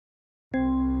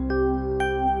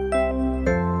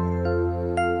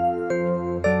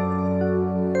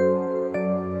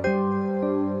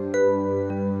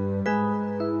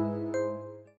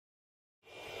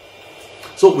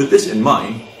So with this in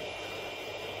mind,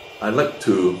 I'd like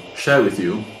to share with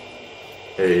you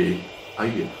an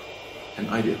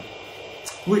idea,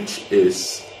 which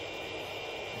is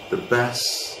the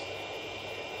best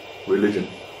religion.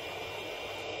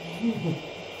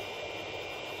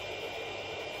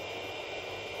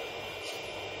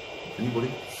 Anybody?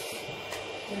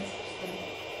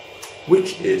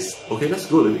 Which is, okay, let's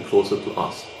go a little bit closer to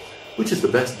us. Which is the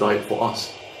best diet for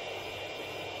us?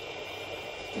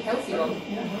 The healthy one.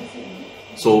 Yeah.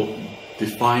 So,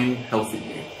 define healthy.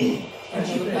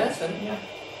 Healthy person. Yeah.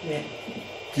 Yeah.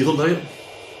 Keto diet?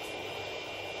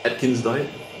 Atkins diet?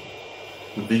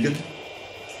 Vegan?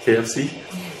 KFC?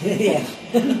 Yeah.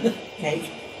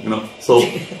 Cake. You know, so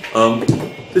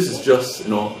this is just,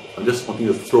 I'm just wanting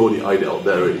to throw the idea out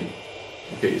there already.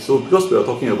 Okay, so because we are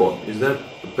talking about, is that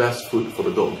the best food for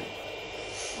the dog?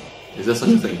 Is there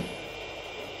such a thing,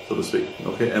 so to speak?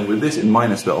 Okay, and with this in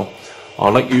mind as well,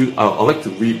 I'd like to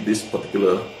read this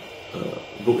particular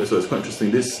book as well. It's quite interesting.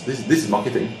 This is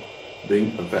marketing,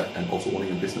 being a vet and also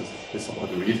owning a business. It's not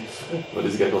hard to read, but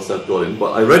this guy called Seth Godin.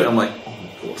 But I read it, I'm like, oh my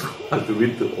god, I have to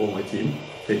read to all my team.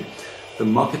 Okay, the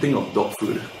marketing of dog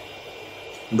food.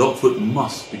 Dog food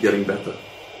must be getting better,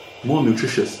 more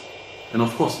nutritious, and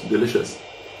of course delicious.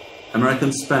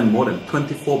 Americans spent more than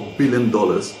 $24 billion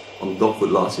on dog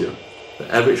food last year.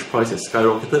 The average price has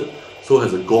skyrocketed, so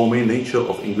has the gourmet nature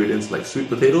of ingredients like sweet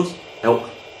potatoes, elk,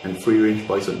 and free-range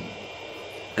bison.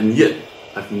 And yet,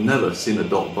 I've never seen a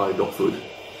dog buy dog food.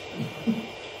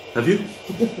 Have you?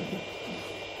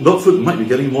 Dog food might be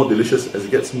getting more delicious as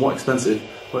it gets more expensive,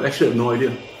 but I actually have no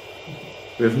idea.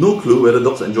 We have no clue whether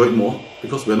dogs enjoy it more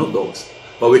because we're not dogs,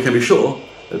 but we can be sure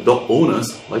that dog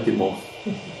owners like it more.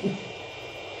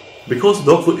 Because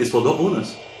dog food is for dog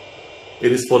owners.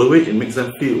 It is for the way it makes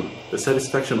them feel, the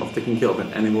satisfaction of taking care of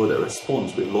an animal that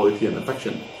responds with loyalty and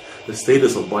affection, the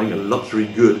status of buying a luxury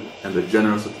good, and the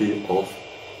generosity of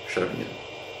sharing it.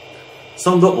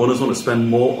 Some dog owners want to spend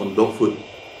more on dog food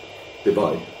they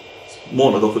buy.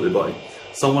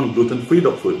 Some want gluten-free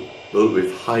dog food loaded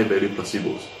with high-value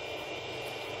placebos.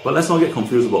 But let's not get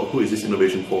confused about who is this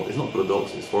innovation for. It's not for the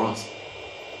dogs, it's for us.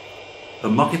 A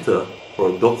marketer for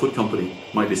a dog food company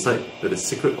might decide that the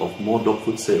secret of more dog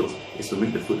food sales is to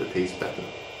make the food that tastes better.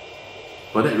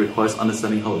 But that requires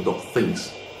understanding how a dog thinks,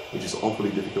 which is awfully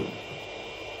difficult.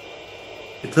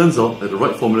 It turns out that the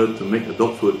right formula to make the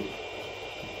dog food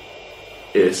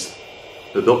is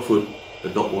the dog food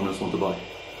that dog owners want to buy.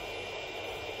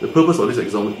 The purpose of this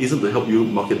example isn't to help you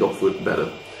market dog food better.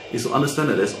 It's to understand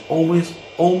that there's almost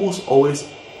always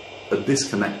a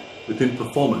disconnect between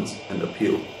performance and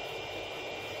appeal.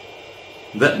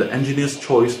 That the engineer's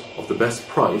choice of the best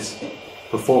price,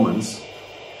 performance,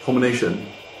 combination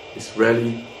is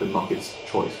rarely the market's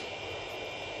choice.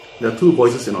 There are two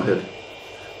voices in our head.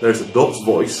 There is a dog's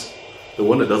voice, the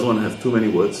one that doesn't want to have too many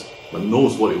words, but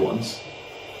knows what it wants.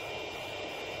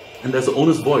 And there's the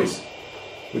owner's voice,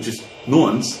 which is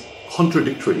nuanced,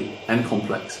 contradictory, and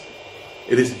complex.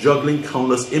 It is juggling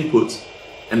countless inputs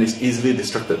and is easily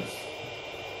distracted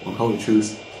on how to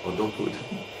choose our dog food.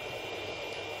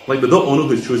 Like the dog owner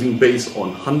who is choosing based on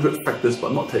 100 factors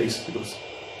but not taste, because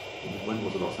when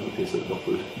was the last time you tasted dog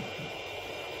food?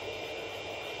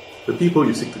 The people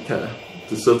you seek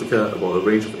to serve to care about a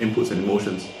range of inputs and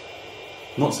emotions,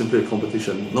 not simply a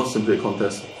competition, not simply a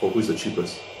contest for who is the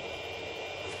cheapest.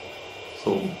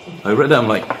 So I read that, I'm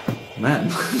like, man,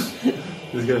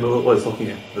 this guy knows what he's talking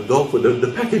about. The dog food,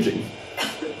 the packaging,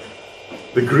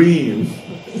 the green,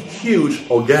 huge,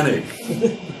 organic,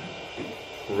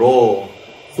 raw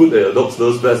food that your dog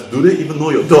loves best. Do they even know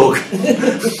your dog?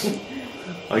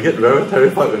 I get very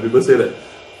terrified when people say that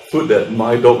food that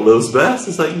my dog loves best.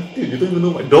 It's like, dude, you don't even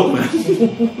know my dog,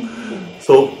 man.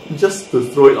 So just to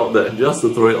throw it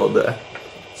out there,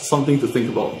 something to think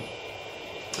about.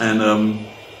 And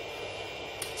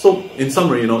so in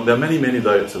summary, there are many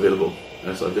diets available,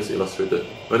 as I've just illustrated.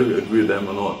 Whether we agree with them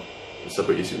or not, it's a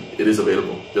separate issue. It is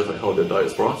available, just like how their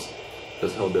diets for us,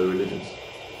 just how their religions.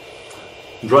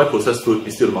 Dry processed food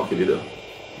is still the market leader,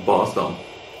 bars down.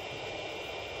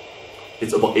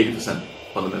 It's about 80%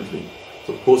 fundamentally.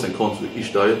 So pros and cons with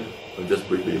each diet, I've just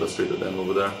briefly illustrated them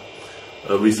over there.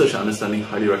 Research and understanding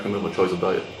highly recommend for choice of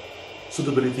diet.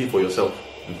 Suitability for yourself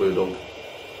and for your dog.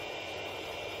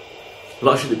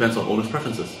 Largely depends on owner's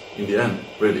preferences, in the end,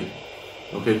 really.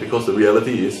 Okay, because the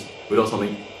reality is, without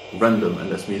something random,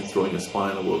 and that's me throwing a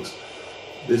spine in the works,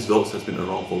 this dog has been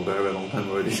around for a very, very long time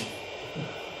already.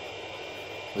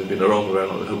 They've been around for very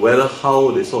long time. Whether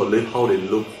how they sort of live, how they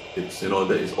look, it's,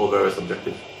 that is all very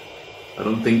subjective. I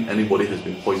don't think anybody has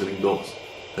been poisoning dogs.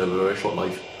 They have a very short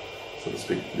life, so to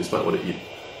speak, despite what they eat.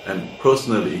 And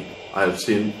personally, I have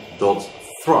seen dogs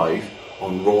thrive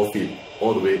on raw feed,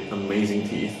 all the way amazing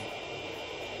teeth,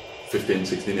 15,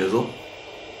 16 years old,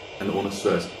 and the owner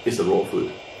swears it's a raw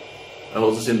food. I've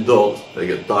also seen dogs that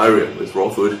get diarrhea with raw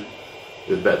food,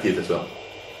 with bad teeth as well.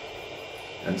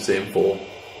 And same for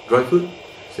dry food,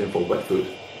 same for wet food,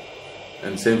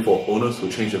 and same for owners who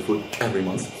change their food every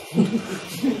month.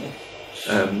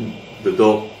 And the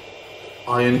dog,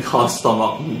 iron cast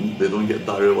stomach, they don't get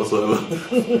diarrhea whatsoever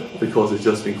because it's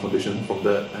just been conditioned from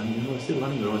that, and you know, it's still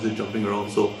running around, it's still jumping around,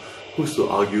 so who's to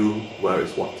argue where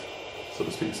is what, so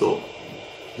to speak. So,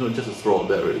 you know, just to throw out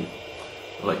there really,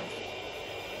 like,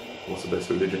 what's the best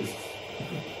religion?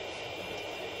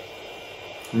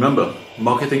 Remember,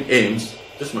 marketing aims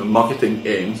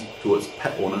towards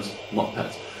pet owners, not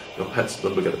pets. Your pets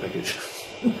don't look at the package.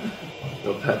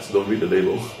 Your pets don't read the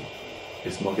label.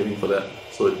 It's marketing for that.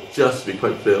 So just be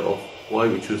quite clear of why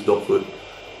we choose dog food,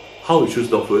 how we choose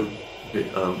dog food. Okay,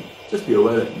 just be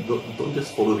aware that don't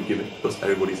just follow the gimmick because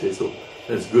everybody says so.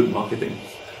 That's good marketing.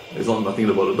 It's not nothing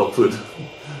about the dog food,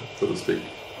 so to speak.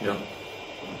 Yeah.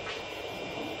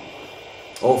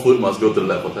 All food must go to the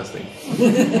lab for testing.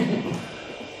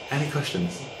 Any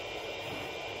questions?